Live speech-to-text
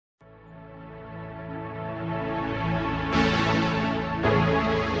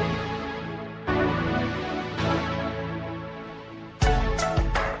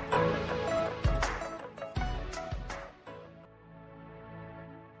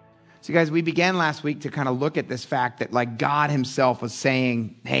So guys, we began last week to kind of look at this fact that like God himself was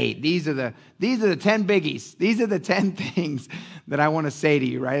saying, hey, these are the 10 biggies. These are the 10 things that I want to say to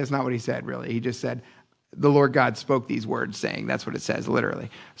you, right? That's not what he said, really. He just said, the Lord God spoke these words saying, that's what it says,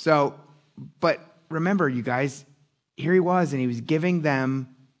 literally. So, but remember, you guys, here he was, and he was giving them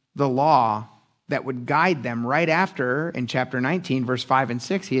the law that would guide them right after, in chapter 19, verse 5 and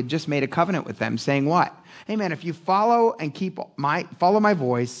 6, he had just made a covenant with them saying what? Hey man, if you follow my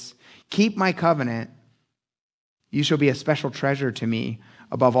voice, keep my covenant, you shall be a special treasure to me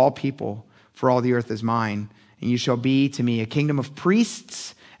above all people, for all the earth is mine. And you shall be to me a kingdom of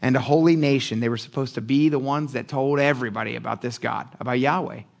priests and a holy nation. They were supposed to be the ones that told everybody about this God, about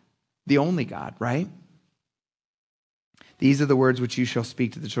Yahweh, the only God, right? These are the words which you shall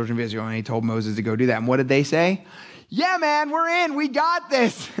speak to the children of Israel. And he told Moses to go do that. And what did they say? Yeah, man, we're in. We got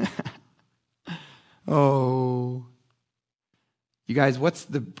this. Oh. You guys, what's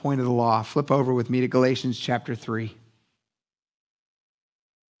the point of the law? Flip over with me to Galatians chapter 3.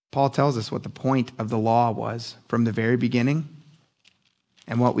 Paul tells us what the point of the law was from the very beginning,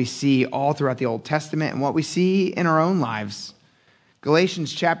 and what we see all throughout the Old Testament and what we see in our own lives.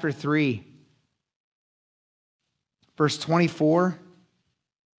 Galatians chapter 3, verse 24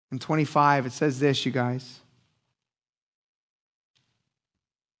 and 25, it says this, you guys.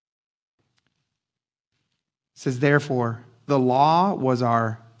 It says, therefore, the law was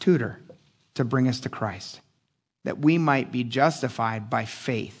our tutor to bring us to Christ, that we might be justified by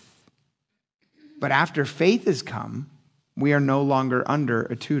faith. But after faith has come, we are no longer under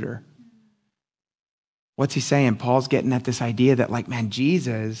a tutor. What's he saying? Paul's getting at this idea that, like, man,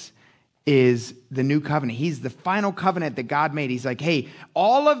 Jesus is the new covenant. He's the final covenant that God made. He's like, hey,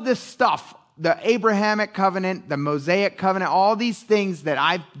 all of this stuff, the Abrahamic covenant, the Mosaic covenant, all these things that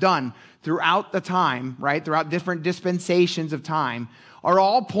I've done throughout the time, right, throughout different dispensations of time, are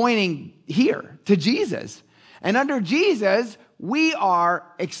all pointing here to Jesus. And under Jesus, we are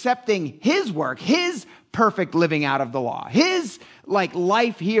accepting his work, his perfect living out of the law, his like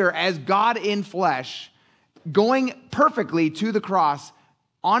life here as God in flesh, going perfectly to the cross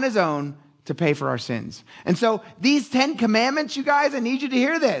on his own to pay for our sins. And so these 10 commandments, you guys, I need you to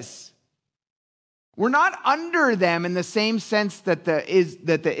hear this. We're not under them in the same sense that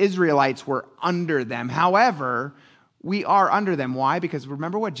the Israelites were under them. However, we are under them. Why? Because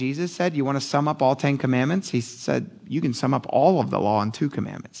remember what Jesus said? You want to sum up all 10 commandments? He said, you can sum up all of the law in 2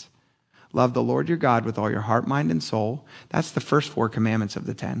 commandments. Love the Lord your God with all your heart, mind, and soul. That's the first 4 commandments of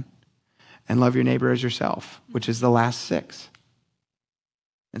the 10. And love your neighbor as yourself, which is the last 6.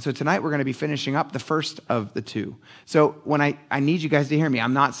 And so tonight we're going to be finishing up the first of the 2. So when I need you guys to hear me.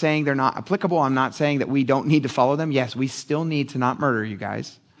 I'm not saying they're not applicable. I'm not saying that we don't need to follow them. Yes, we still need to not murder, you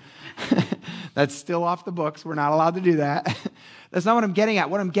guys. That's still off the books. We're not allowed to do that. That's not what I'm getting at.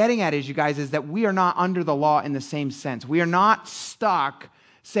 What I'm getting at is, you guys, is that we are not under the law in the same sense. We are not stuck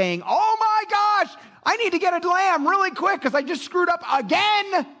saying, oh my gosh, I need to get a lamb really quick because I just screwed up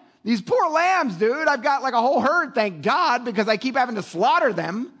again. These poor lambs, dude. I've got like a whole herd, thank God, because I keep having to slaughter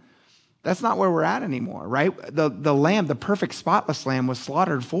them. That's not where we're at anymore, right? The lamb, the perfect spotless lamb, was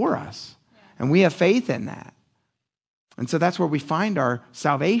slaughtered for us. And we have faith in that. And so that's where we find our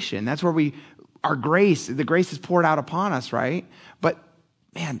salvation. That's where our grace, the grace is poured out upon us, right? But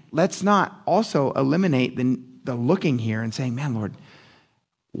man, let's not also eliminate the looking here and saying, man, Lord,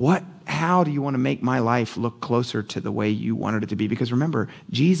 how do you want to make my life look closer to the way you wanted it to be? Because remember,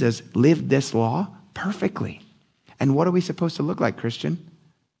 Jesus lived this law perfectly. And what are we supposed to look like, Christian?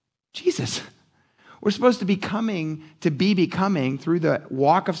 Jesus. We're supposed to be becoming through the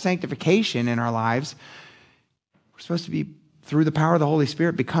walk of sanctification in our lives. We're supposed to be, through the power of the Holy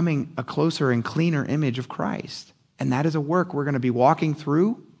Spirit, becoming a closer and cleaner image of Christ. And that is a work we're going to be walking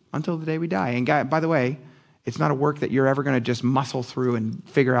through until the day we die. And by the way, it's not a work that you're ever going to just muscle through and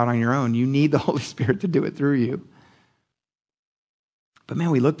figure out on your own. You need the Holy Spirit to do it through you. But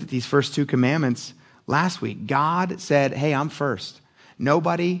man, we looked at these first 2 commandments last week. God said, hey, I'm first.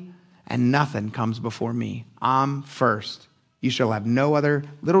 Nobody and nothing comes before me. I'm first. You shall have no other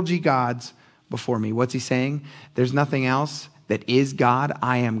little g gods before me. What's he saying? There's nothing else that is God.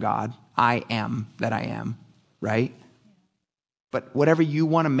 I am God. I am that I am, right? But whatever you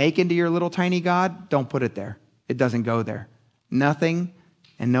want to make into your little tiny God, don't put it there. It doesn't go there. Nothing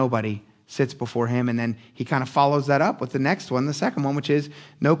and nobody sits before him. And then he kind of follows that up with the next one, the second one, which is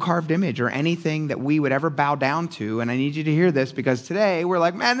no carved image or anything that we would ever bow down to. And I need you to hear this, because today we're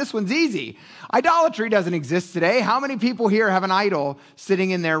like, man, this one's easy. Idolatry doesn't exist today. How many people here have an idol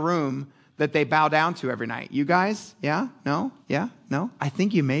sitting in their room that they bow down to every night? You guys? Yeah? No? Yeah? No? I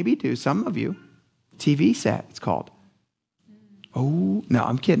think you maybe do. Some of you. TV set, it's called. Oh, no,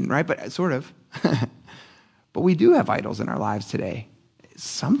 I'm kidding, right? But sort of. But we do have idols in our lives today.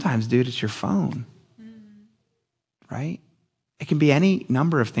 Sometimes, dude, it's your phone, right? It can be any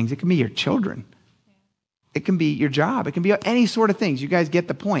number of things. It can be your children. It can be your job. It can be any sort of things. You guys get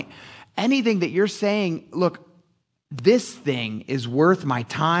the point. Anything that you're saying, look, this thing is worth my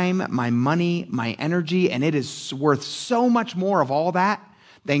time, my money, my energy, and it is worth so much more of all that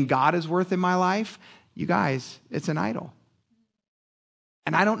than God is worth in my life. You guys, it's an idol.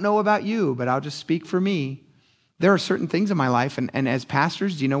 And I don't know about you, but I'll just speak for me. There are certain things in my life, and as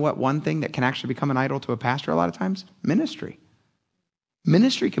pastors, do you know what one thing that can actually become an idol to a pastor a lot of times? Ministry.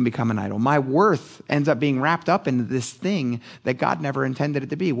 Ministry can become an idol. My worth ends up being wrapped up in this thing that God never intended it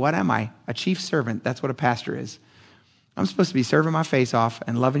to be. What am I? A chief servant. That's what a pastor is. I'm supposed to be serving my face off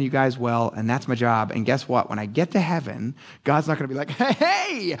and loving you guys well, and that's my job. And guess what? When I get to heaven, God's not going to be like,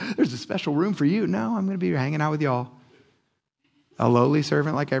 hey, there's a special room for you. No, I'm going to be hanging out with y'all. A lowly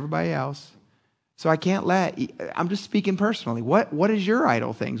servant like everybody else. So I can't I'm just speaking personally. What is your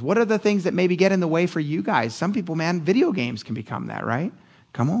idol things? What are the things that maybe get in the way for you guys? Some people, man, video games can become that, right?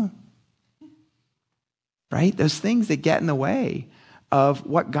 Come on. Right? Those things that get in the way of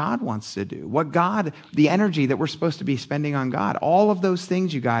what God wants to do, the energy that we're supposed to be spending on God. All of those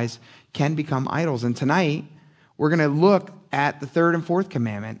things, you guys, can become idols. And tonight, we're going to look at the third and fourth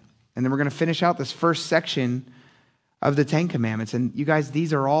commandment, and then we're going to finish out this first section of the 10 commandments. And you guys,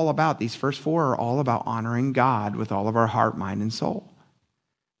 these first 4 are all about honoring God with all of our heart, mind, and soul.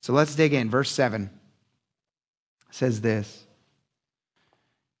 So let's dig in. Verse 7 says this: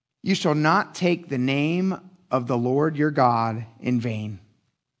 "You shall not take the name of the Lord your God in vain.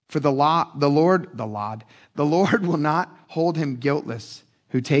 For the Lord will not hold him guiltless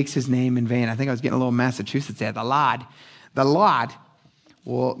who takes his name in vain." I think I was getting a little Massachusetts there. The Lord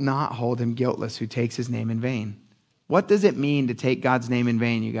will not hold him guiltless who takes his name in vain. What does it mean to take God's name in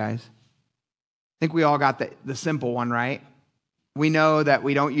vain, you guys? I think we all got the simple one, right? We know that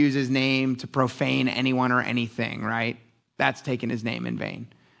we don't use his name to profane anyone or anything, right? That's taking his name in vain.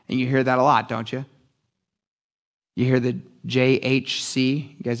 And you hear that a lot, don't you? You hear the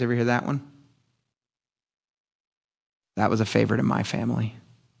JHC. You guys ever hear that one? That was a favorite in my family.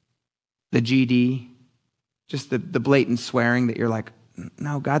 The GD, just the blatant swearing that you're like,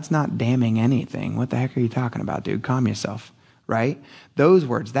 no, God's not damning anything. What the heck are you talking about, dude? Calm yourself, right? Those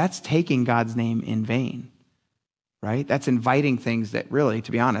words, that's taking God's name in vain, right? That's inviting things that really,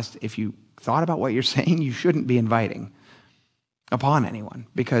 to be honest, if you thought about what you're saying, you shouldn't be inviting upon anyone.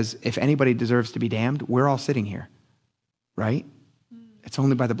 Because if anybody deserves to be damned, we're all sitting here, right? It's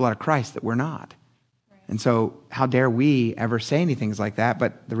only by the blood of Christ that we're not. And so how dare we ever say anything like that?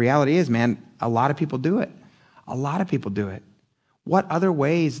 But the reality is, man, a lot of people do it. A lot of people do it. What other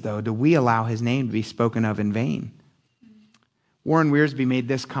ways, though, do we allow his name to be spoken of in vain? Warren Wiersbe made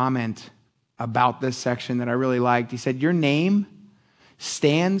this comment about this section that I really liked. He said, "Your name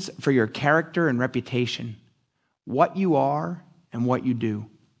stands for your character and reputation, what you are and what you do.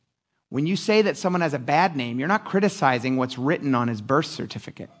 When you say that someone has a bad name, you're not criticizing what's written on his birth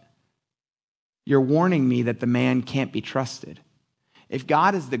certificate. You're warning me that the man can't be trusted. If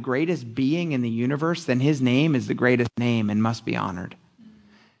God is the greatest being in the universe, then his name is the greatest name and must be honored."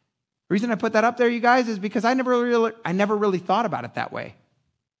 The reason I put that up there, you guys, is because I never really thought about it that way.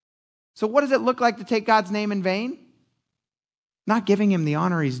 So what does it look like to take God's name in vain? Not giving him the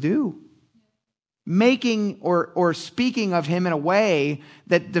honor he's due. Making or speaking of him in a way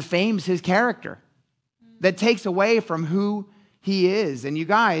that defames his character, that takes away from who he is. And you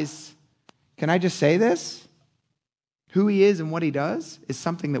guys, can I just say this? Who he is and what he does is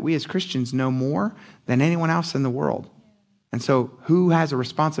something that we as Christians know more than anyone else in the world. And so who has a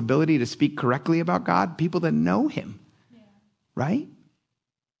responsibility to speak correctly about God? People that know him, right?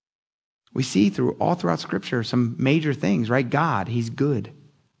 We see all throughout Scripture some major things, right? God, he's good.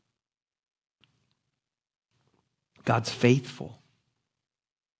 God's faithful.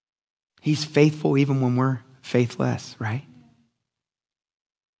 He's faithful even when we're faithless, right?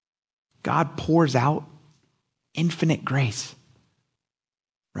 God pours out infinite grace,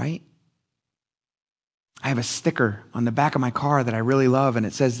 right? I have a sticker on the back of my car that I really love, and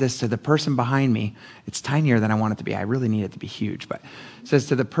it says this: to the person behind me. It's tinier than I want it to be. I really need it to be huge, but it says,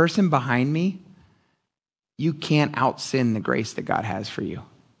 to the person behind me, you can't out-sin the grace that God has for you.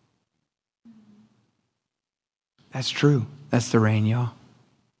 That's true. That's the rain, y'all.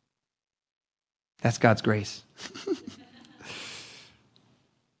 That's God's grace.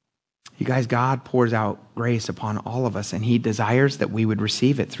 You guys, God pours out grace upon all of us, and he desires that we would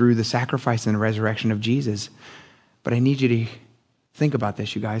receive it through the sacrifice and the resurrection of Jesus. But I need you to think about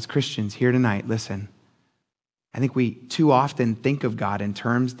this, you guys. Christians here tonight, listen. I think we too often think of God in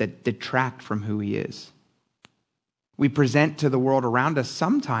terms that detract from who he is. We present to the world around us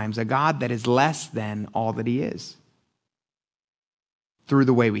sometimes a God that is less than all that he is. Through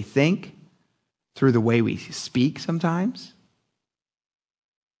the way we think, through the way we speak sometimes.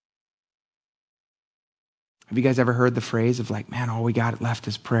 Have you guys ever heard the phrase of like, man, all we got left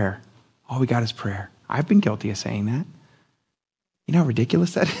is prayer. All we got is prayer. I've been guilty of saying that. You know how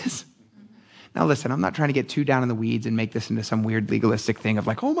ridiculous that is? Now listen, I'm not trying to get too down in the weeds and make this into some weird legalistic thing of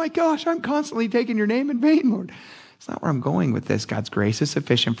like, oh my gosh, I'm constantly taking your name in vain, Lord. It's not where I'm going with this. God's grace is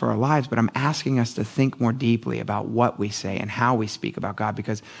sufficient for our lives, but I'm asking us to think more deeply about what we say and how we speak about God,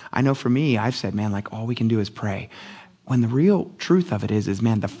 because I know for me, I've said, man, like all we can do is pray. When the real truth of it is,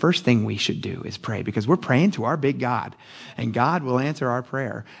 man, the first thing we should do is pray, because we're praying to our big God, and God will answer our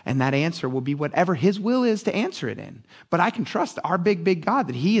prayer, and that answer will be whatever his will is to answer it in. But I can trust our big God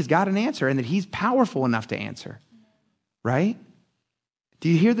that he has got an answer and that he's powerful enough to answer, right? Do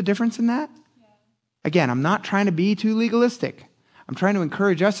you hear the difference in that? Again, I'm not trying to be too legalistic. I'm trying to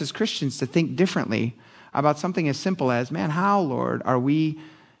encourage us as Christians to think differently about something as simple as, man, how, Lord, are we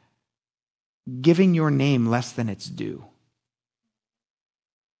giving your name less than it's due?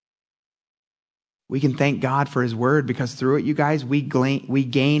 We can thank God for his word, because through it, you guys, we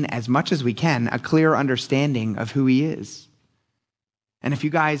gain as much as we can a clear understanding of who he is. And if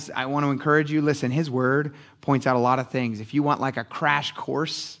you guys, I want to encourage you, listen, his word points out a lot of things. If you want like a crash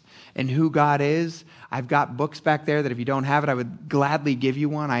course in who God is, I've got books back there that if you don't have it, I would gladly give you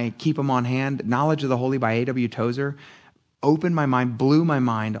one. I keep them on hand. Knowledge of the Holy by A.W. Tozer opened my mind, blew my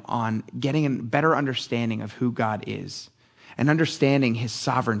mind on getting a better understanding of who God is and understanding his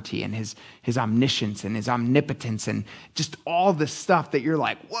sovereignty and his omniscience and his omnipotence and just all this stuff that you're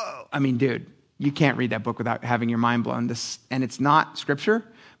like, whoa. I mean, dude, you can't read that book without having your mind blown. And it's not scripture,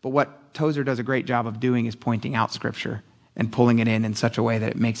 but what Tozer does a great job of doing is pointing out scripture and pulling it in such a way that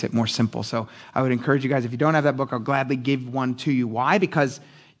it makes it more simple. So I would encourage you guys, if you don't have that book, I'll gladly give one to you. Why? Because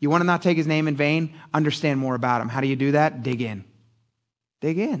you want to not take his name in vain, understand more about him. How do you do that? Dig in.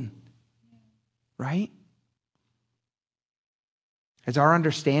 Dig in. Right? As our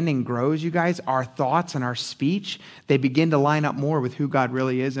understanding grows, you guys, our thoughts and our speech, they begin to line up more with who God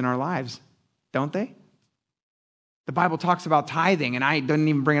really is in our lives. Don't they? The Bible talks about tithing, and I didn't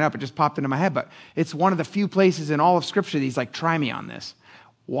even bring it up. It just popped into my head. But it's one of the few places in all of Scripture that he's like, try me on this.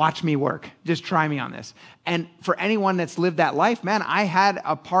 Watch me work. Just try me on this. And for anyone that's lived that life, man, I had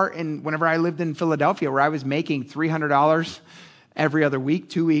a part in whenever I lived in Philadelphia where I was making $300 every other week,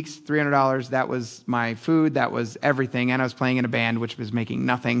 2 weeks, $300. That was my food. That was everything. And I was playing in a band, which was making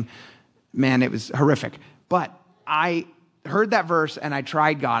nothing. Man, it was horrific. But I heard that verse and I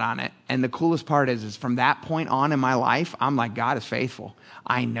tried God on it. And the coolest part is from that point on in my life, I'm like, God is faithful.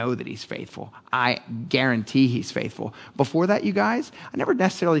 I know that he's faithful. I guarantee he's faithful. Before that, you guys, I never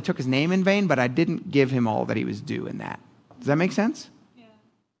necessarily took his name in vain, but I didn't give him all that he was due in that. Does that make sense? Yeah.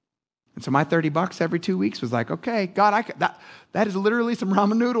 And so my $30 every 2 weeks was like, okay, God, that is literally some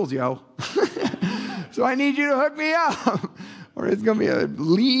ramen noodles, yo. So I need you to hook me up or it's going to be a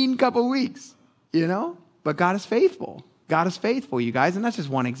lean couple weeks, you know? But God is faithful. God is faithful, you guys, and that's just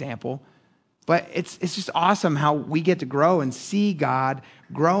one example. But it's just awesome how we get to grow and see God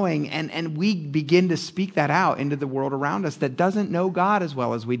growing, and we begin to speak that out into the world around us that doesn't know God as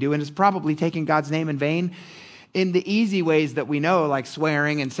well as we do, and is probably taking God's name in vain in the easy ways that we know, like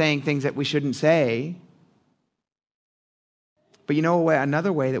swearing and saying things that we shouldn't say. But you know,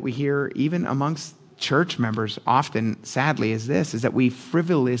 another way that we hear even amongst church members often, sadly, is that we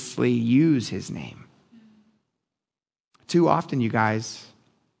frivolously use his name. Too often, you guys,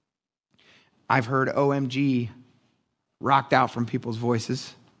 I've heard OMG rocked out from people's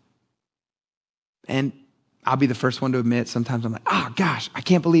voices. And I'll be the first one to admit, sometimes I'm like, oh gosh, I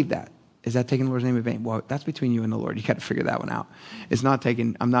can't believe that. Is that taking the Lord's name in vain? Well, that's between you and the Lord. You got to figure that one out.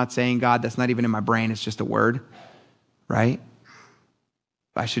 I'm not saying God, that's not even in my brain. It's just a word, right?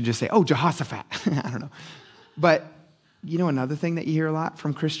 I should just say, oh, Jehoshaphat. I don't know. But you know, another thing that you hear a lot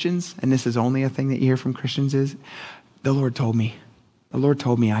from Christians, and this is only a thing that you hear from Christians, is the Lord told me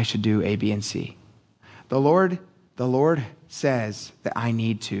I should do A, B, and C. The Lord says that I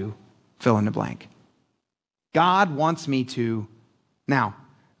need to fill in the blank. God wants me to. Now,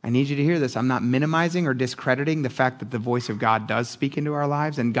 I need you to hear this. I'm not minimizing or discrediting the fact that the voice of God does speak into our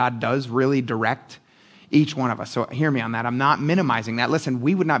lives and God does really direct each one of us. So hear me on that. I'm not minimizing that. Listen,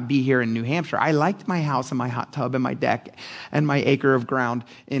 we would not be here in New Hampshire. I liked my house and my hot tub and my deck and my acre of ground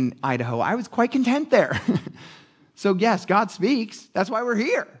in Idaho. I was quite content there. So yes, God speaks. That's why we're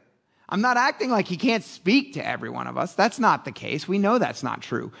here. I'm not acting like he can't speak to every one of us. That's not the case. We know that's not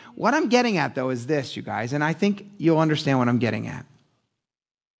true. What I'm getting at, though, is this, you guys, and I think you'll understand what I'm getting at.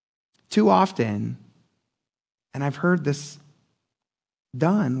 Too often, and I've heard this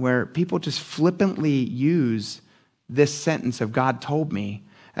done, where people just flippantly use this sentence of God told me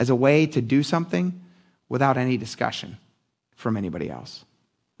as a way to do something without any discussion from anybody else,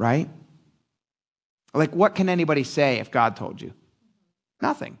 right? Like, what can anybody say if God told you?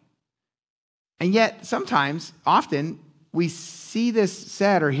 Nothing. And yet, sometimes, often, we see this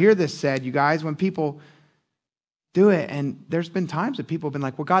said or hear this said, you guys, when people do it, and there's been times that people have been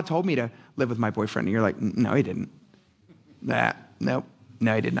like, well, God told me to live with my boyfriend, and you're like, no, he didn't. No,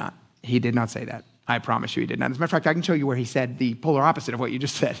 he did not. He did not say that. I promise you he did not. As a matter of fact, I can show you where he said the polar opposite of what you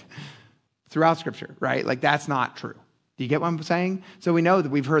just said throughout Scripture, right? Like, that's not true. Do you get what I'm saying? So we know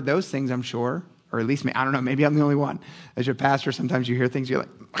that we've heard those things, I'm sure, or at least, I don't know, maybe I'm the only one. As your pastor, sometimes you hear things, you're like,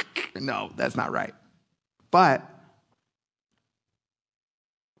 no, that's not right. But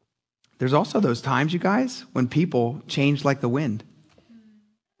there's also those times, you guys, when people change like the wind.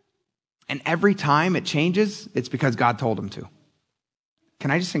 And every time it changes, it's because God told them to.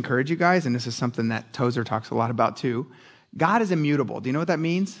 Can I just encourage you guys, and this is something that Tozer talks a lot about too, God is immutable. Do you know what that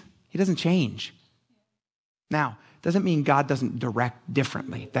means? He doesn't change. Now, doesn't mean God doesn't direct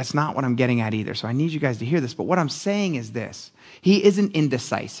differently. That's not what I'm getting at either. So I need you guys to hear this. But what I'm saying is this. He isn't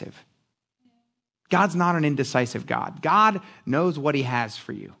indecisive. God's not an indecisive God. God knows what he has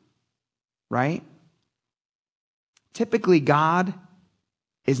for you, right? Typically, God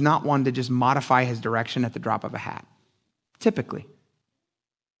is not one to just modify his direction at the drop of a hat. Typically.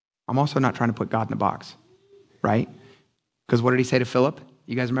 I'm also not trying to put God in a box, right? Because what did he say to Philip?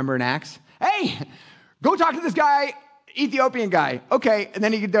 You guys remember in Acts? Hey, go talk to this guy, Ethiopian guy. Okay, and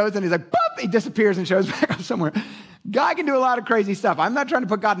then he goes and he's like, boop, he disappears and shows back up somewhere. God can do a lot of crazy stuff. I'm not trying to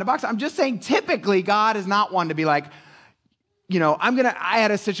put God in a box. I'm just saying typically God is not one to be like, I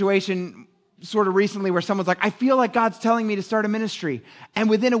had a situation sort of recently where someone's like, I feel like God's telling me to start a ministry. And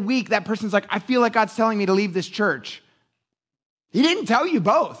within a week, that person's like, I feel like God's telling me to leave this church. He didn't tell you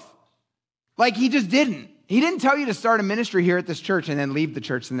both. Like, he just didn't. He didn't tell you to start a ministry here at this church and then leave the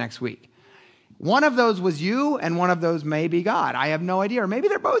church the next week. One of those was you, and one of those may be God. I have no idea. Or maybe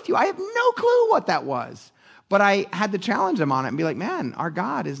they're both you. I have no clue what that was. But I had to challenge them on it and be like, man, our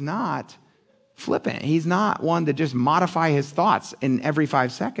God is not flippant. He's not one to just modify his thoughts in every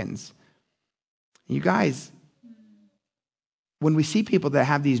 5 seconds. You guys, when we see people that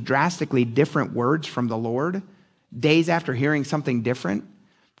have these drastically different words from the Lord, days after hearing something different,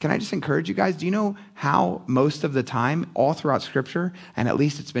 can I just encourage you guys, do you know how most of the time, all throughout Scripture, and at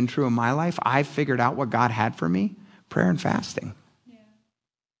least it's been true in my life, I've figured out what God had for me? Prayer and fasting. Yeah.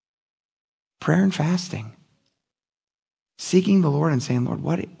 Prayer and fasting. Seeking the Lord and saying, Lord,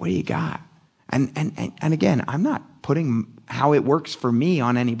 what do you got? And again, I'm not putting how it works for me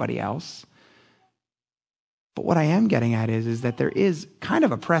on anybody else. But what I am getting at is that there is kind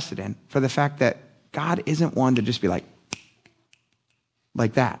of a precedent for the fact that God isn't one to just be like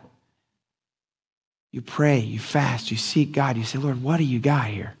that. You pray, you fast, you seek God, you say, Lord, what do you got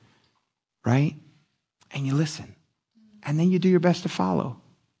here? Right? And you listen. And then you do your best to follow.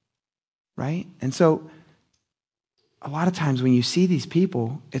 Right? And so a lot of times when you see these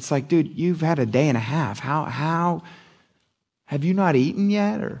people, it's like, dude, you've had a day and a half. How have you not eaten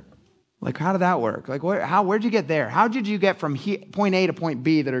yet? Or like, how did that work? Like, where'd you get there? How did you get from point A to point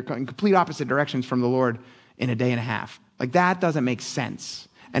B that are in complete opposite directions from the Lord in a day and a half? Like, that doesn't make sense.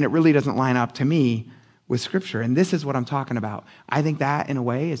 And it really doesn't line up to me with Scripture. And this is what I'm talking about. I think that, in a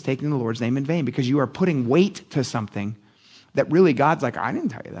way, is taking the Lord's name in vain because you are putting weight to something that really God's like, I didn't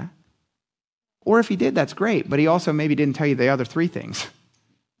tell you that. Or if he did, that's great. But he also maybe didn't tell you the other 3 things.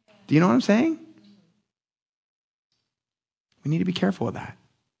 Do you know what I'm saying? We need to be careful of that.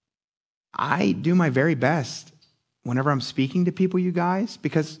 I do my very best whenever I'm speaking to people, you guys,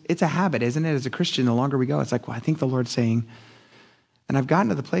 because it's a habit, isn't it? As a Christian, the longer we go, it's like, well, I think the Lord's saying, and I've gotten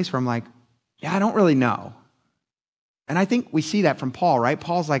to the place where I'm like, yeah, I don't really know. And I think we see that from Paul, right?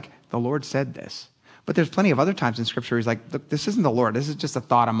 Paul's like, the Lord said this. But there's plenty of other times in Scripture he's like, look, this isn't the Lord. This is just a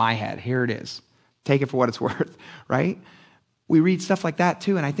thought in my head. Here it is. Take it for what it's worth, right? We read stuff like that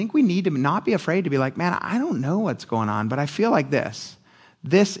too. And I think we need to not be afraid to be like, man, I don't know what's going on, but I feel like this.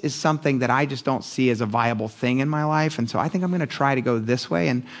 This is something that I just don't see as a viable thing in my life. And so I think I'm going to try to go this way.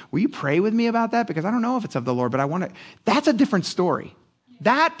 And will you pray with me about that? Because I don't know if it's of the Lord, but I want to. That's a different story.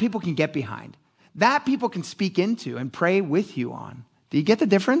 That people can get behind. That people can speak into and pray with you on. Do you get the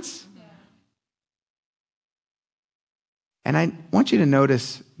difference? Yeah. And I want you to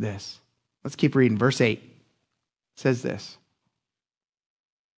notice this. Let's keep reading. Verse 8 says this.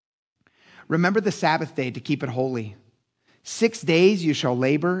 Remember the Sabbath day to keep it holy. 6 days you shall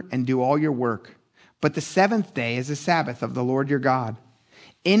labor and do all your work. But the seventh day is a Sabbath of the Lord your God.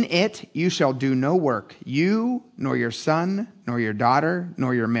 In it you shall do no work, you, nor your son, nor your daughter,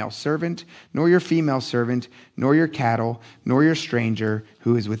 nor your male servant, nor your female servant, nor your cattle, nor your stranger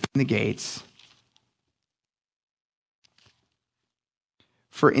who is within the gates.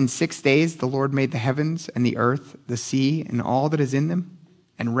 For in 6 days the Lord made the heavens and the earth, the sea, and all that is in them,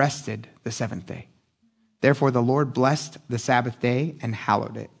 and rested the seventh day. Therefore the Lord blessed the Sabbath day and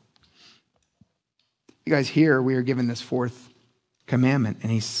hallowed it. You guys, here we are given this fourth commandment,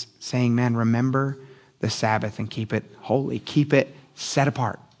 and he's saying, man, remember the Sabbath and keep it holy. Keep it set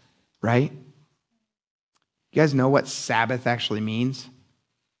apart, right? You guys know what Sabbath actually means?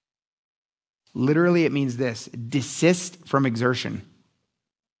 Literally, it means this: desist from exertion.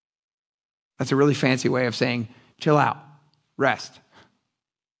 That's a really fancy way of saying chill out, rest.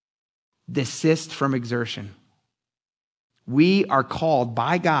 Desist from exertion. We are called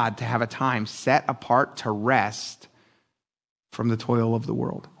by God to have a time set apart to rest from the toil of the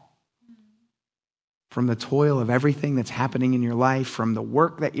world, from the toil of everything that's happening in your life, from the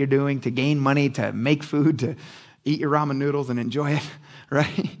work that you're doing to gain money, to make food, to eat your ramen noodles and enjoy it,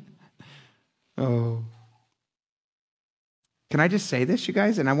 right? Oh. Can I just say this, you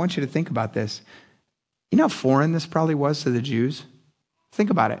guys? And I want you to think about this. You know how foreign this probably was to the Jews? Think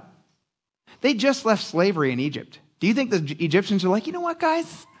about it. They just left slavery in Egypt. Do you think the Egyptians are like, you know what,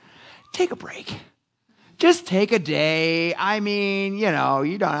 guys? Take a break. Just take a day. I mean, you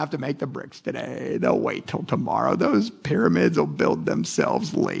don't have to make the bricks today. They'll wait till tomorrow. Those pyramids will build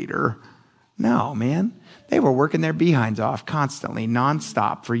themselves later. No, man. They were working their behinds off constantly,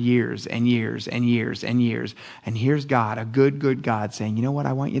 nonstop for years and years and years and years. And here's God, a good, good God saying, you know what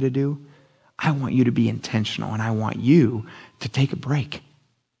I want you to do? I want you to be intentional, and I want you to take a break.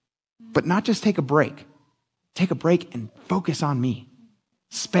 But not just take a break. Take a break and focus on me.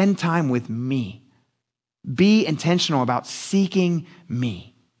 Spend time with me. Be intentional about seeking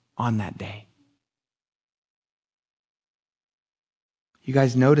me on that day. You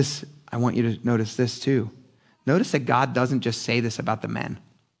guys notice, I want you to notice this too. Notice that God doesn't just say this about the men.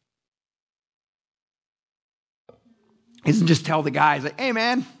 He doesn't just tell the guys, like, hey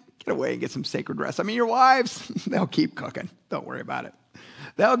man, get away and get some sacred rest. I mean, your wives, they'll keep cooking. Don't worry about it.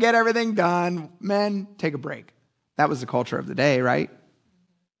 They'll get everything done. Men, take a break. That was the culture of the day, right?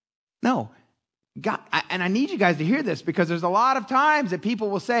 No. God, and I need you guys to hear this, because there's a lot of times that people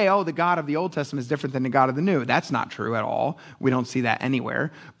will say, oh, the God of the Old Testament is different than the God of the New. That's not true at all. We don't see that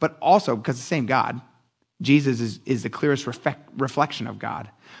anywhere. But also, because the same God, Jesus is the clearest reflection of God.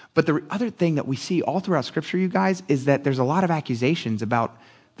 But the other thing that we see all throughout Scripture, you guys, is that there's a lot of accusations about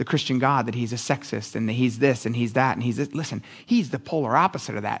the Christian God, that he's a sexist and that he's this and he's that and he's this. Listen, he's the polar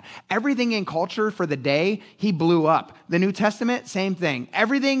opposite of that. Everything in culture for the day, he blew up. The New Testament, same thing.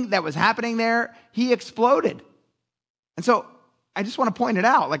 Everything that was happening there, he exploded. And so I just want to point it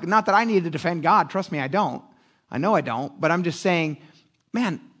out. Like, not that I need to defend God. Trust me, I don't. I know I don't. But I'm just saying,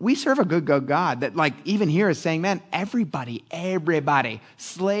 man, we serve a good God that, like, even here is saying, man, everybody,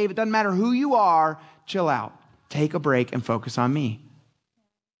 slave, it doesn't matter who you are, chill out. Take a break and focus on me.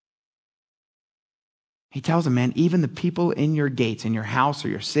 He tells them, man, even the people in your gates, in your house or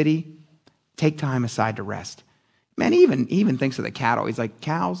your city, take time aside to rest. Man, he even thinks of the cattle. He's like,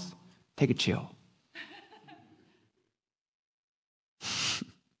 cows, take a chill.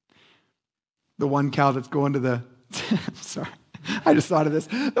 The one cow that's going to the, I'm sorry, I just thought of this.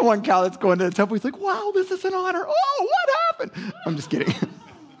 The one cow that's going to the temple, he's like, wow, this is an honor. Oh, what happened? I'm just kidding.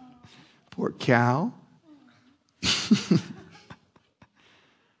 Poor cow.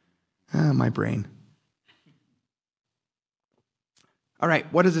 My brain. All right,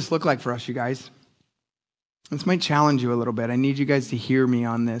 what does this look like for us, you guys? This might challenge you a little bit. I need you guys to hear me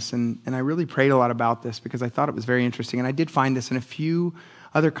on this, and I really prayed a lot about this because I thought it was very interesting, and I did find this in a few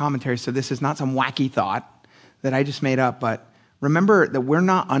other commentaries, so this is not some wacky thought that I just made up, but remember that we're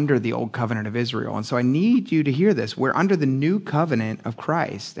not under the old covenant of Israel, and so I need you to hear this. We're under the new covenant of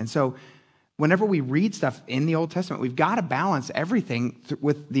Christ, and so whenever we read stuff in the Old Testament, we've got to balance everything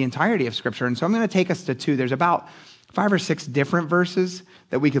with the entirety of Scripture, and so I'm going to take us to two. There's about 5 or 6 different verses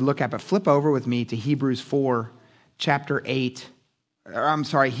that we could look at, but flip over with me to Hebrews chapter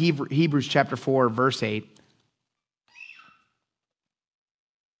 4, verse 8.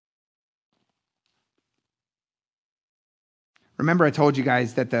 Remember, I told you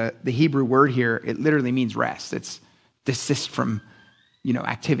guys that the Hebrew word here, it literally means rest. It's desist from,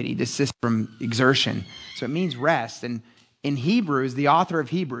 activity, desist from exertion. So it means rest. And in Hebrews, the author of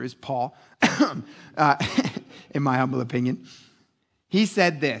Hebrews, Paul, in my humble opinion, he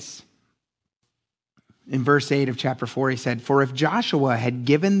said this. In verse 8 of chapter 4, he said, "For if Joshua had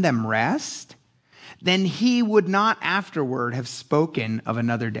given them rest, then he would not afterward have spoken of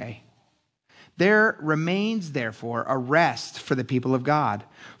another day. There remains, therefore, a rest for the people of God.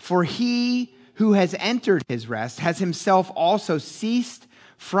 For he who has entered his rest has himself also ceased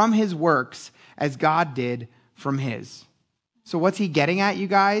from his works as God did from his." So what's he getting at, you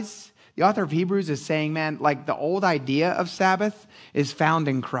guys? The author of Hebrews is saying, man, like the old idea of Sabbath is found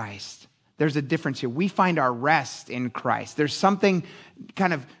in Christ. There's a difference here. We find our rest in Christ. There's something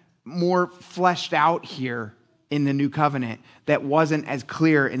kind of more fleshed out here in the new covenant that wasn't as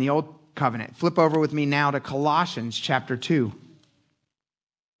clear in the old covenant. Flip over with me now to Colossians chapter 2.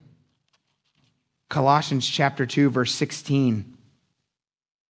 Colossians chapter 2, verse 16.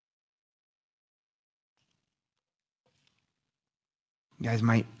 You guys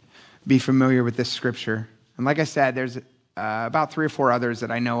might be familiar with this scripture. And like I said, there's about 3 or 4 others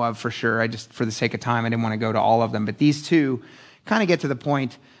that I know of for sure. I just, for the sake of time, I didn't want to go to all of them. But these two kind of get to the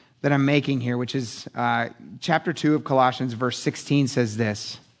point that I'm making here, which is chapter 2 of Colossians, verse 16 says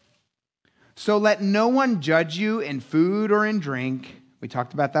this: "So let no one judge you in food or in drink." We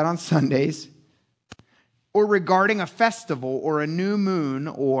talked about that on Sundays. "Or regarding a festival or a new moon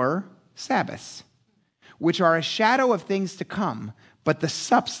or Sabbaths, which are a shadow of things to come, but the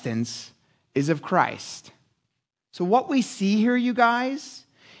substance is of Christ." So what we see here, you guys,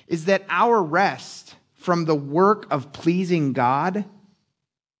 is that our rest from the work of pleasing God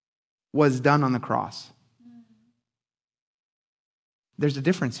was done on the cross. There's a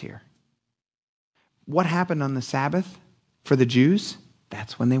difference here. What happened on the Sabbath for the Jews?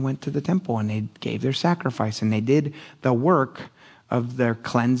 That's when they went to the temple and they gave their sacrifice and they did the work of their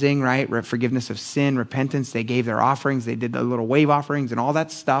cleansing, right? Forgiveness of sin, repentance. They gave their offerings. They did the little wave offerings and all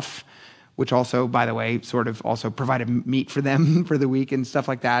that stuff, which also, by the way, sort of also provided meat for them for the week and stuff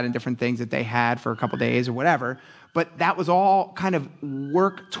like that and different things that they had for a couple days or whatever. But that was all kind of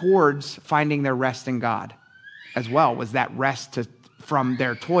work towards finding their rest in God as well, was that rest from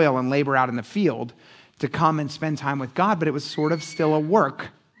their toil and labor out in the field to come and spend time with God. But it was sort of still a work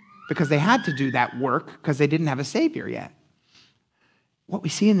because they had to do that work because they didn't have a Savior yet. What we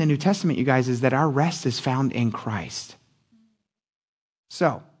see in the New Testament, you guys, is that our rest is found in Christ.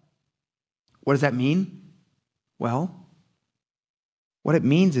 So, what does that mean? Well, what it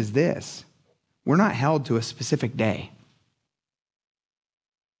means is this: we're not held to a specific day.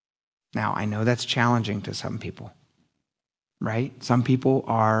 Now, I know that's challenging to some people, right? Some people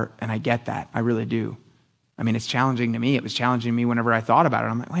are, and I get that. I really do. I mean, it's challenging to me. It was challenging to me whenever I thought about it.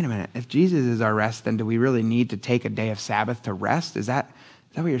 I'm like, wait a minute. If Jesus is our rest, then do we really need to take a day of Sabbath to rest? Is that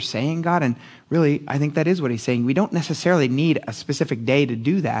what you're saying, God? And really, I think that is what he's saying. We don't necessarily need a specific day to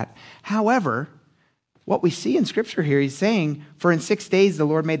do that. However, what we see in Scripture here, he's saying, for in 6 days the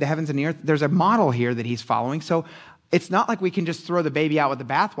Lord made the heavens and the earth. There's a model here that he's following. So it's not like we can just throw the baby out with the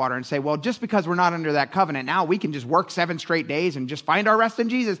bathwater and say, well, just because we're not under that covenant now, we can just work 7 straight days and just find our rest in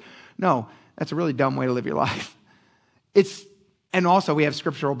Jesus. No, that's a really dumb way to live your life. And also we have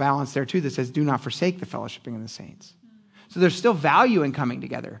scriptural balance there too that says, do not forsake the fellowshipping of the saints. So there's still value in coming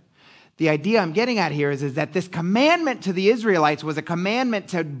together. The idea I'm getting at here is that this commandment to the Israelites was a commandment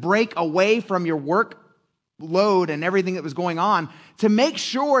to break away from your workload and everything that was going on to make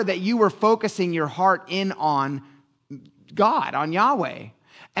sure that you were focusing your heart in on God, on Yahweh.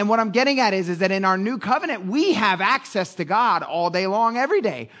 And what I'm getting at is that in our new covenant, we have access to God all day long, every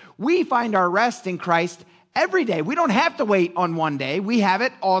day. We find our rest in Christ every day. We don't have to wait on one day. We have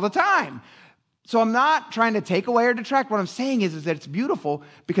it all the time. So I'm not trying to take away or detract. What I'm saying is that it's beautiful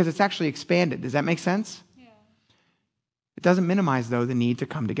because it's actually expanded. Does that make sense? Yeah. It doesn't minimize, though, the need to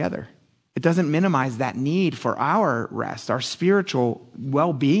come together. It doesn't minimize that need for our rest, our spiritual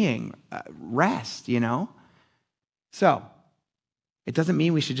well-being rest, you know? So it doesn't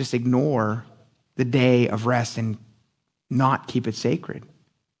mean we should just ignore the day of rest and not keep it sacred.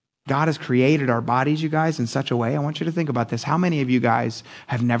 God has created our bodies, you guys, in such a way. I want you to think about this. How many of you guys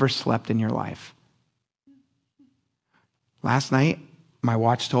have never slept in your life? Last night, my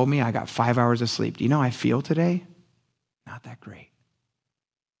watch told me I got 5 hours of sleep. Do you know how I feel today? Not that great.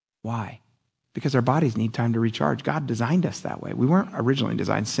 Why? Because our bodies need time to recharge. God designed us that way. We weren't originally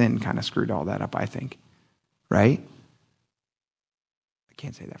designed. Sin kind of screwed all that up, I think. Right? I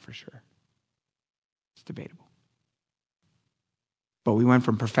can't say that for sure. It's debatable. But we went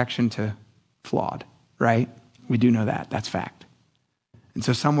from perfection to flawed, right? We do know that. That's fact. And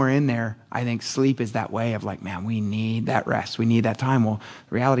so somewhere in there, I think sleep is that way of like, man, we need that rest. We need that time. Well,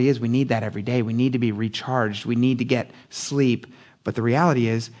 the reality is we need that every day. We need to be recharged. We need to get sleep. But the reality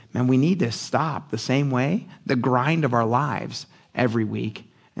is, man, we need to stop the same way, the grind of our lives every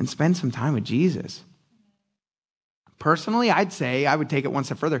week, and spend some time with Jesus. Personally, I'd say, I would take it one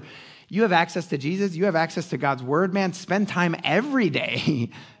step further. You have access to Jesus. You have access to God's word, man. Spend time every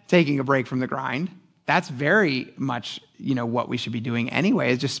day taking a break from the grind. That's very much, what we should be doing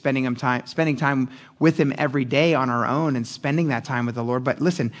anyway, is just spending time with him every day on our own and spending that time with the Lord. But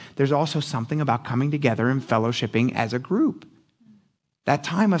listen, there's also something about coming together and fellowshipping as a group. That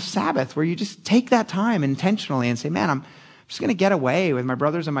time of Sabbath where you just take that time intentionally and say, man, I'm just going to get away with my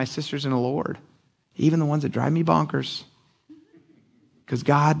brothers and my sisters in the Lord, even the ones that drive me bonkers. Because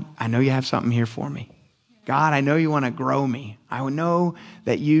God, I know you have something here for me. God, I know you want to grow me. I know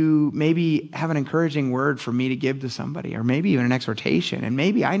that you maybe have an encouraging word for me to give to somebody, or maybe even an exhortation, and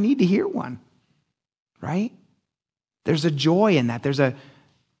maybe I need to hear one, right? There's a joy in that. There's a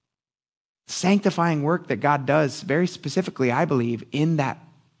sanctifying work that God does very specifically, I believe, in that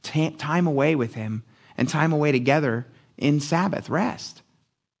time away with him and time away together in Sabbath rest.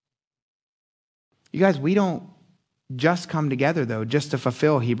 You guys, we don't just come together, though, just to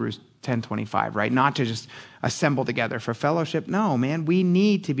fulfill Hebrews 10:25, right? Not to just assemble together for fellowship. No, man, we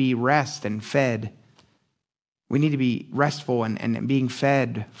need to be rest and fed. We need to be restful and being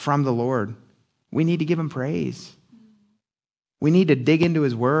fed from the Lord. We need to give him praise. We need to dig into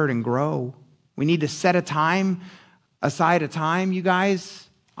his word and grow. We need to set aside a time, you guys.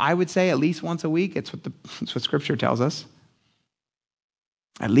 I would say at least once a week. It's what Scripture tells us.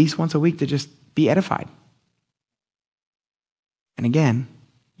 At least once a week to just be edified. And again,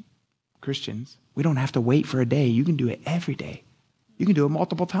 Christians, we don't have to wait for a day. You can do it every day. You can do it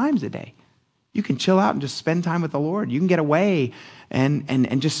multiple times a day. You can chill out and just spend time with the Lord. You can get away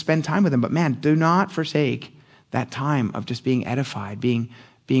and just spend time with him. But man, do not forsake that time of just being edified,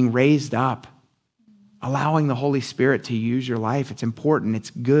 being raised up, allowing the Holy Spirit to use your life. It's important.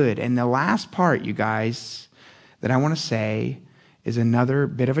 It's good. And the last part, you guys, that I want to say is another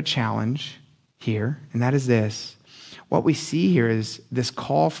bit of a challenge here, and that is this. What we see here is this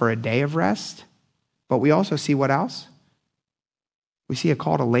call for a day of rest, but we also see what else? We see a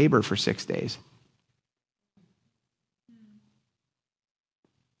call to labor for 6 days.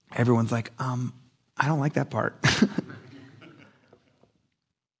 Everyone's like, I don't like that part.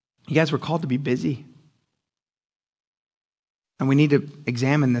 You guys were called to be busy. And we need to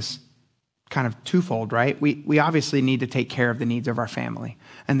examine this kind of twofold, right? We obviously need to take care of the needs of our family.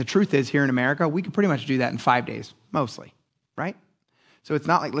 And the truth is, here in America, we can pretty much do that in 5 days, mostly, right? So it's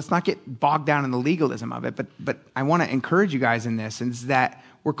not like, let's not get bogged down in the legalism of it, but I want to encourage you guys in this, is that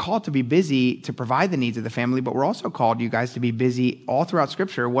we're called to be busy to provide the needs of the family, but we're also called, you guys, to be busy all throughout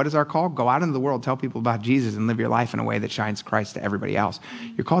Scripture. What is our call? Go out into the world, tell people about Jesus, and live your life in a way that shines Christ to everybody else.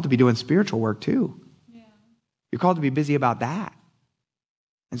 You're called to be doing spiritual work too. Yeah. You're called to be busy about that.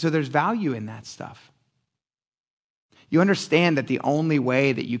 And so there's value in that stuff. You understand that the only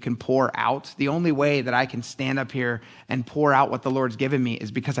way that you can pour out, the only way that I can stand up here and pour out what the Lord's given me is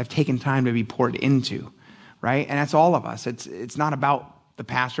because I've taken time to be poured into, right? And that's all of us. It's not about the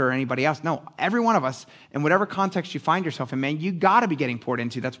pastor or anybody else. No, every one of us, in whatever context you find yourself in, man, you got to be getting poured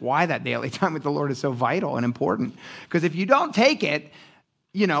into. That's why that daily time with the Lord is so vital and important. Because if you don't take it,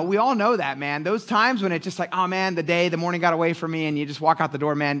 we all know that, man. Those times when it's just like, oh, man, the morning got away from me, and you just walk out the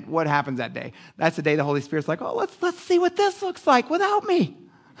door, man, what happens that day? That's the day the Holy Spirit's like, oh, let's see what this looks like without me.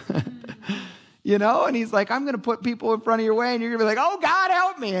 And he's like, I'm going to put people in front of your way, and you're going to be like, oh, God,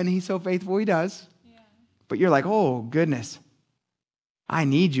 help me. And he's so faithful, he does. Yeah. But you're like, oh, goodness, I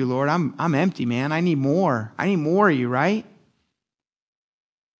need you, Lord. I'm empty, man. I need more. I need more of you, right?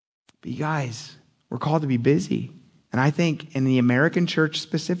 But you guys, we're called to be busy. And I think in the American church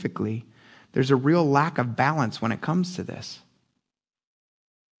specifically, there's a real lack of balance when it comes to this.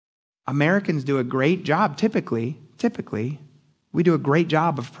 Americans do a great job, typically, we do a great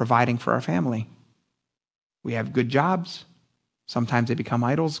job of providing for our family. We have good jobs. Sometimes they become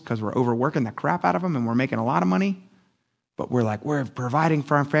idols because we're overworking the crap out of them and we're making a lot of money. But we're providing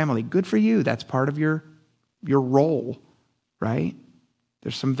for our family. Good for you. That's part of your role, right?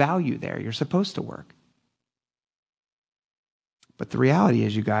 There's some value there. You're supposed to work. But the reality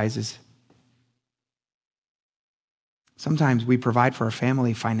is, you guys, is sometimes we provide for our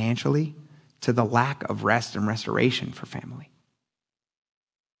family financially to the lack of rest and restoration for family.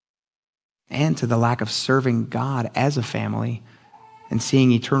 And to the lack of serving God as a family and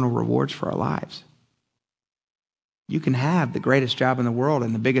seeing eternal rewards for our lives. You can have the greatest job in the world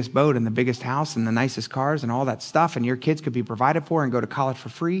and the biggest boat and the biggest house and the nicest cars and all that stuff, and your kids could be provided for and go to college for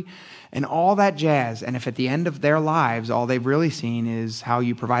free and all that jazz. And if at the end of their lives, all they've really seen is how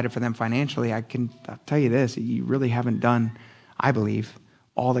you provided for them financially, I'll tell you this, you really haven't done, I believe,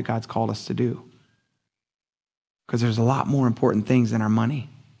 all that God's called us to do. Because there's a lot more important things than our money.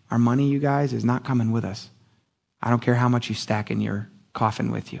 Our money, you guys, is not coming with us. I don't care how much you stack in your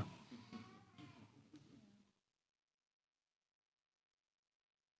coffin with you.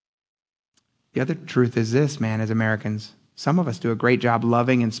 The other truth is this, man, as Americans, some of us do a great job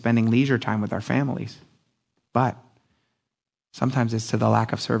loving and spending leisure time with our families, but sometimes it's to the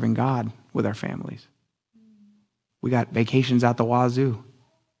lack of serving God with our families. We got vacations out the wazoo.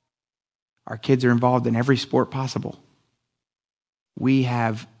 Our kids are involved in every sport possible. We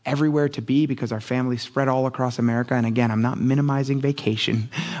have everywhere to be because our families spread all across America. And again, I'm not minimizing vacation.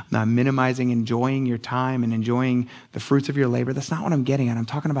 I'm not minimizing enjoying your time and enjoying the fruits of your labor. That's not what I'm getting at. I'm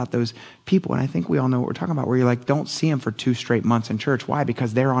talking about those people, and I think we all know what we're talking about, where you're like, don't see them for 2 straight months in church. Why?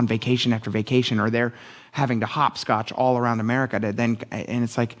 Because they're on vacation after vacation, or they're having to hopscotch all around America to then, and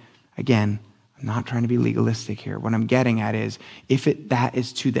it's like, again, I'm not trying to be legalistic here. What I'm getting at is, if that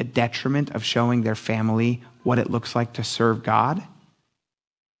is to the detriment of showing their family what it looks like to serve God,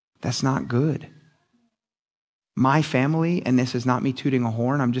 that's not good. My family, and this is not me tooting a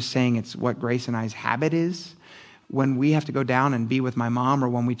horn, I'm just saying it's what Grace and I's habit is. When we have to go down and be with my mom, or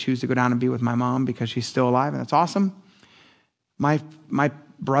when we choose to go down and be with my mom because she's still alive, and that's awesome. My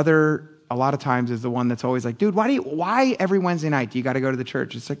brother, a lot of times, is the one that's always like, dude, why every Wednesday night do you got to go to the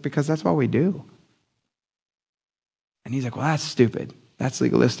church? It's like, because that's what we do. And he's like, well, that's stupid. That's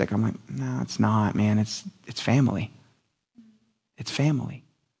legalistic. I'm like, no, it's not, man. It's family. It's family.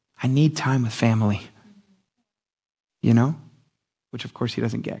 I need time with family. You know? Which, of course, he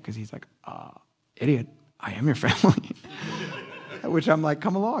doesn't get, because he's like, idiot, I am your family. Which I'm like,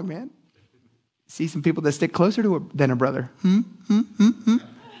 come along, man. See some people that stick closer than a brother.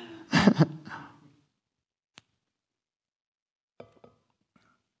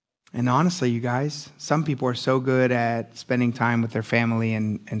 And honestly, you guys, some people are so good at spending time with their family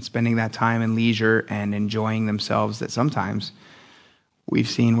and spending that time in leisure and enjoying themselves that sometimes we've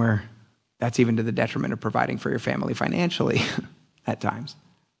seen where that's even to the detriment of providing for your family financially at times.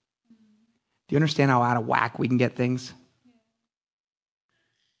 Do you understand how out of whack we can get things?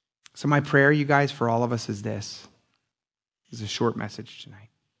 So my prayer, you guys, for all of us is this. This is a short message tonight.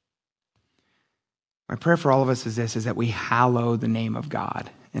 My prayer for all of us is this, is that we hallow the name of God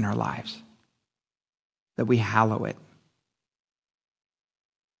in our lives. That we hallow it.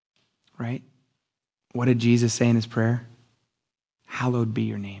 Right? What did Jesus say in his prayer? Hallowed be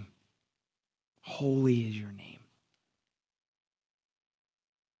your name. Holy is your name.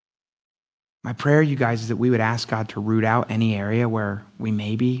 My prayer, you guys, is that we would ask God to root out any area where we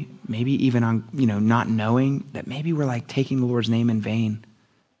maybe even on, not knowing that maybe we're like taking the Lord's name in vain.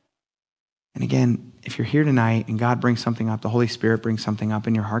 And again, if you're here tonight and God brings something up, the Holy Spirit brings something up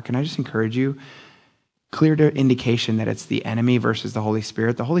in your heart, can I just encourage you? Clear indication that it's the enemy versus the Holy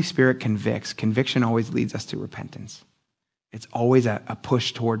Spirit. The Holy Spirit convicts. Conviction always leads us to repentance. It's always a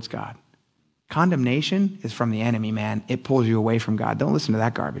push towards God. Condemnation is from the enemy, man. It pulls you away from God. Don't listen to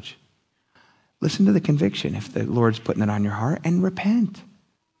that garbage. Listen to the conviction if the Lord's putting it on your heart, and repent.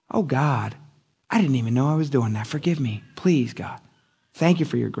 Oh, God, I didn't even know I was doing that. Forgive me. Please, God. Thank you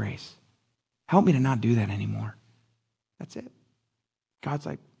for your grace. Help me to not do that anymore. That's it. God's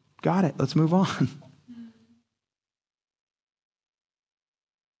like, got it. Let's move on.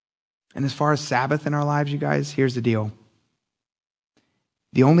 And as far as Sabbath in our lives, you guys, here's the deal.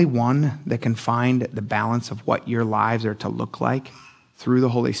 The only one that can find the balance of what your lives are to look like through the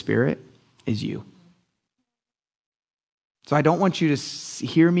Holy Spirit is you. So I don't want you to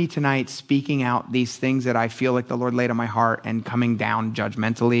hear me tonight speaking out these things that I feel like the Lord laid on my heart and coming down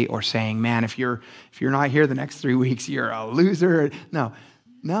judgmentally or saying, man, if you're not here the next 3 weeks, you're a loser. No,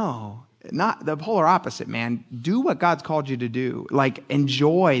 not the polar opposite, man. Do what God's called you to do. Like,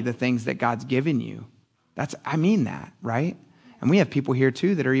 enjoy the things that God's given you. I mean that, right? And we have people here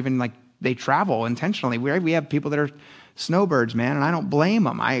too that are even like, they travel intentionally. We have people that are snowbirds, man, and I don't blame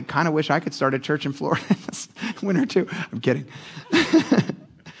them. I kind of wish I could start a church in Florida this winter too. I'm kidding.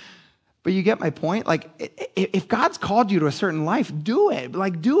 But you get my point? Like, if God's called you to a certain life, do it.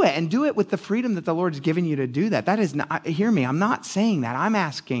 Like, do it, and do it with the freedom that the Lord's given you to do that. That is not, hear me, I'm not saying that. I'm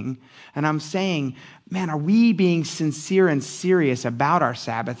asking, and I'm saying, man, are we being sincere and serious about our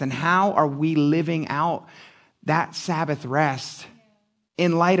Sabbath, and how are we living out that Sabbath rest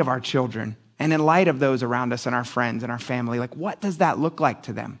in light of our children and in light of those around us and our friends and our family? Like, what does that look like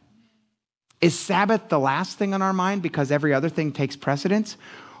to them? Is Sabbath the last thing on our mind because every other thing takes precedence?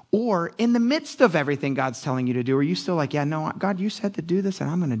 Or in the midst of everything God's telling you to do, are you still like, yeah, no, God, you said to do this and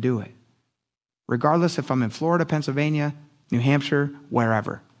I'm going to do it. Regardless if I'm in Florida, Pennsylvania, New Hampshire,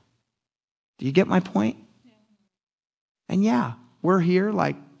 wherever. Do you get my point? Yeah. And yeah, we're here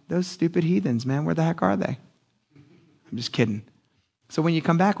like those stupid heathens, man. Where the heck are they? I'm just kidding. So when you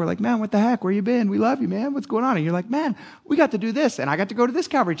come back, we're like, man, what the heck? Where you been? We love you, man. What's going on? And you're like, man, we got to do this. And I got to go to this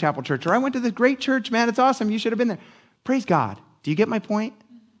Calvary Chapel church. Or I went to this great church, man. It's awesome. You should have been there. Praise God. Do you get my point?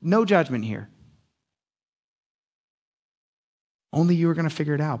 No judgment here. Only you are going to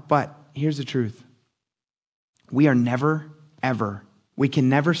figure it out. But here's the truth. We are never, ever, we can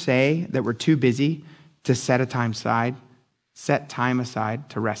never say that we're too busy to set time aside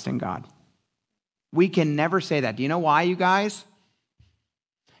to rest in God. We can never say that. Do you know why, you guys?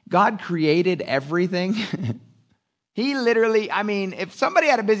 God created everything. He literally, if somebody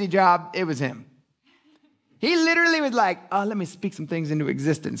had a busy job, it was him. He literally was like, oh, let me speak some things into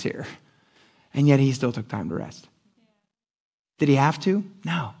existence here. And yet he still took time to rest. Did he have to?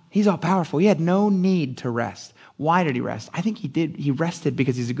 No. He's all powerful. He had no need to rest. Why did he rest? I think he did. He rested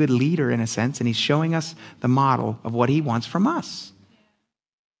because he's a good leader in a sense, and he's showing us the model of what he wants from us.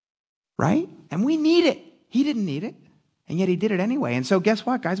 Right? And we need it. He didn't need it, and yet he did it anyway. And so guess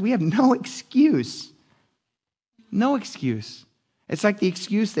what, guys? We have no excuse. No excuse. It's like the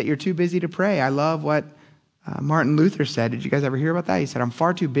excuse that you're too busy to pray. I love what Martin Luther said. Did you guys ever hear about that? He said, I'm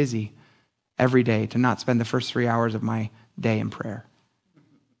far too busy every day to not spend the first 3 hours of my day in prayer.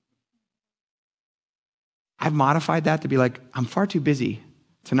 I've modified that to be like, I'm far too busy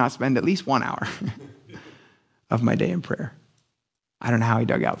to not spend at least 1 hour of my day in prayer. I don't know how he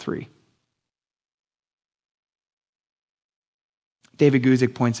dug out 3. David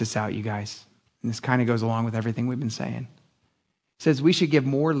Guzik points this out, you guys. And this kind of goes along with everything we've been saying. He says we should give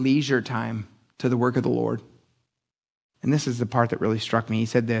more leisure time to the work of the Lord. And this is the part that really struck me. He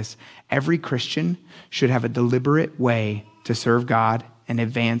said this, every Christian should have a deliberate way to serve God and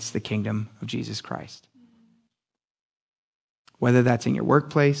advance the kingdom of Jesus Christ. Whether that's in your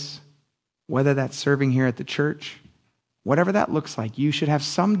workplace, whether that's serving here at the church, whatever that looks like, you should have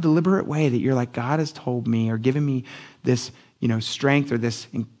some deliberate way that you're like, God has told me or given me this, strength or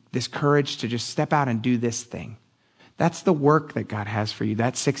this courage to just step out and do this thing. That's the work that God has for you.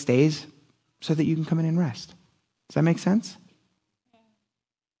 That's 6 days so that you can come in and rest. Does that make sense?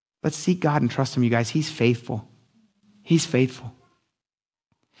 Let's seek God and trust him, you guys. He's faithful. He's faithful.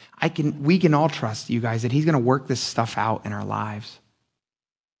 We can all trust, you guys, that he's going to work this stuff out in our lives.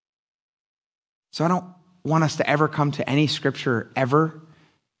 So I don't want us to ever come to any scripture ever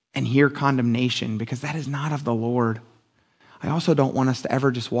and hear condemnation, because that is not of the Lord. I also don't want us to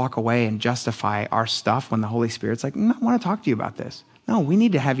ever just walk away and justify our stuff when the Holy Spirit's like, I want to talk to you about this. No, we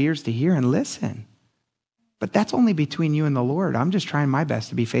need to have ears to hear and listen. But that's only between you and the Lord. I'm just trying my best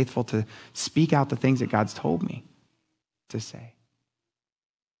to be faithful to speak out the things that God's told me to say.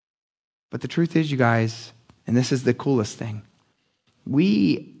 But the truth is, you guys, and this is the coolest thing,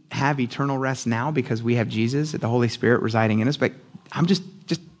 we have eternal rest now because we have Jesus, the Holy Spirit residing in us. But I'm just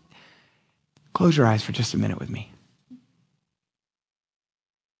close your eyes for just a minute with me.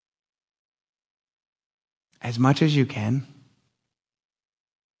 As much as you can,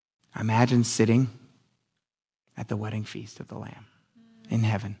 imagine sitting at the wedding feast of the Lamb in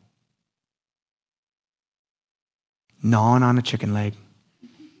heaven, gnawing on a chicken leg,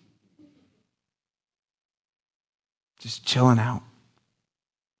 just chilling out,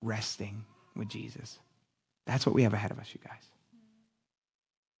 resting with Jesus. That's what we have ahead of us, you guys.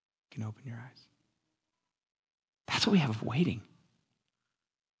 You can open your eyes. That's what we have of waiting.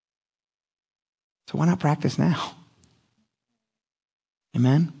 So why not practice now?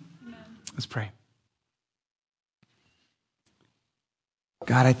 Amen? Amen. Let's pray.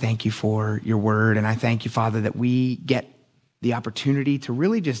 God, I thank you for your word, and I thank you, Father, that we get the opportunity to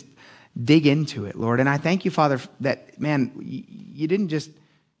really just dig into it, Lord. And I thank you, Father, that, man, you didn't just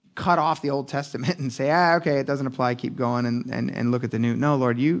cut off the Old Testament and say, okay, it doesn't apply, keep going and look at the new. No,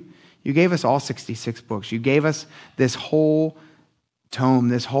 Lord, you gave us all 66 books. You gave us this whole tome,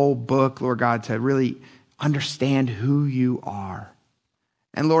 this whole book, Lord God, to really understand who you are.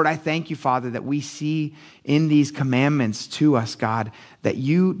 And Lord, I thank you, Father, that we see in these commandments to us, God, that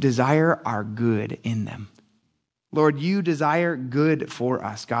you desire our good in them. Lord, you desire good for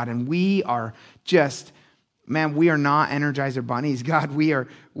us, God, and we are just, man, we are not Energizer bunnies, God.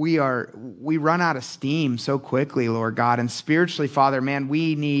 We run out of steam so quickly, Lord God, and spiritually, Father, man,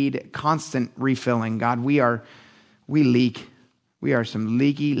 we need constant refilling, God. We leak. We are some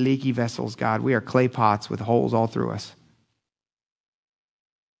leaky vessels, God. We are clay pots with holes all through us.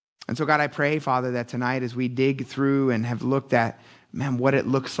 And so, God, I pray, Father, that tonight as we dig through and have looked at, man, what it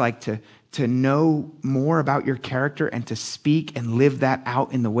looks like to know more about your character and to speak and live that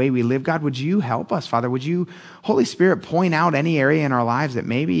out in the way we live, God, would you help us, Father? Would you, Holy Spirit, point out any area in our lives that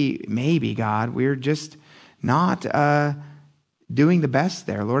maybe, God, we're just not doing the best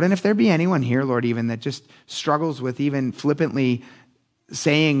there, Lord. And if there be anyone here, Lord, even that just struggles with even flippantly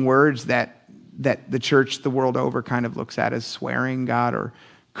saying words that the church the world over kind of looks at as swearing, God, or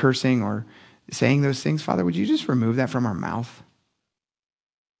cursing or saying those things, Father, would you just remove that from our mouth?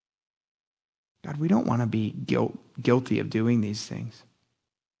 God, we don't want to be guilty of doing these things.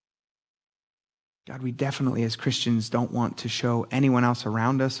 God, we definitely as Christians don't want to show anyone else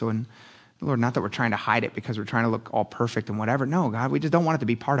around us. And Lord, not that we're trying to hide it because we're trying to look all perfect and whatever. No, God, we just don't want it to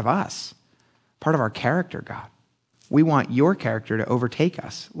be part of us, part of our character, God. We want your character to overtake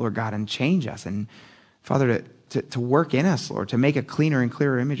us, Lord God, and change us. And Father, to work in us, Lord, to make a cleaner and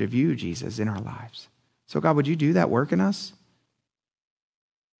clearer image of you, Jesus, in our lives. So God, would you do that work in us?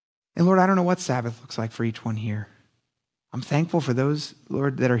 And Lord, I don't know what Sabbath looks like for each one here. I'm thankful for those,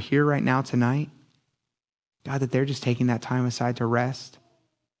 Lord, that are here right now tonight. God, that they're just taking that time aside to rest.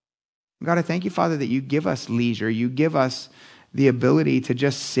 God, I thank you, Father, that you give us leisure. You give us the ability to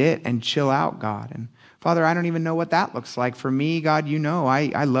just sit and chill out, God. And Father, I don't even know what that looks like. For me, God, you know,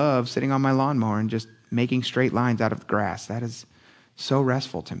 I love sitting on my lawnmower and just making straight lines out of the grass. That is so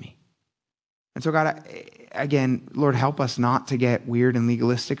restful to me. And so, God, again, Lord, help us not to get weird and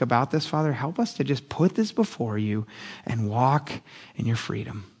legalistic about this, Father. Help us to just put this before you and walk in your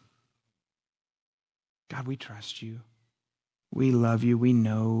freedom. God, we trust you. We love you. We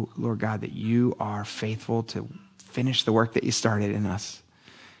know, Lord God, that you are faithful to finish the work that you started in us.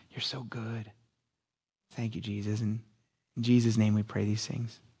 You're so good. Thank you, Jesus. And in Jesus' name we pray these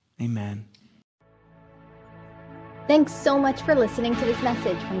things. Amen. Thanks so much for listening to this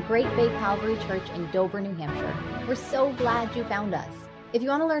message from Great Bay Calvary Church in Dover, New Hampshire. We're so glad you found us. If you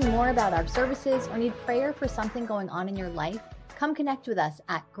want to learn more about our services or need prayer for something going on in your life, come connect with us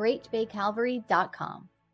at greatbaycalvary.com.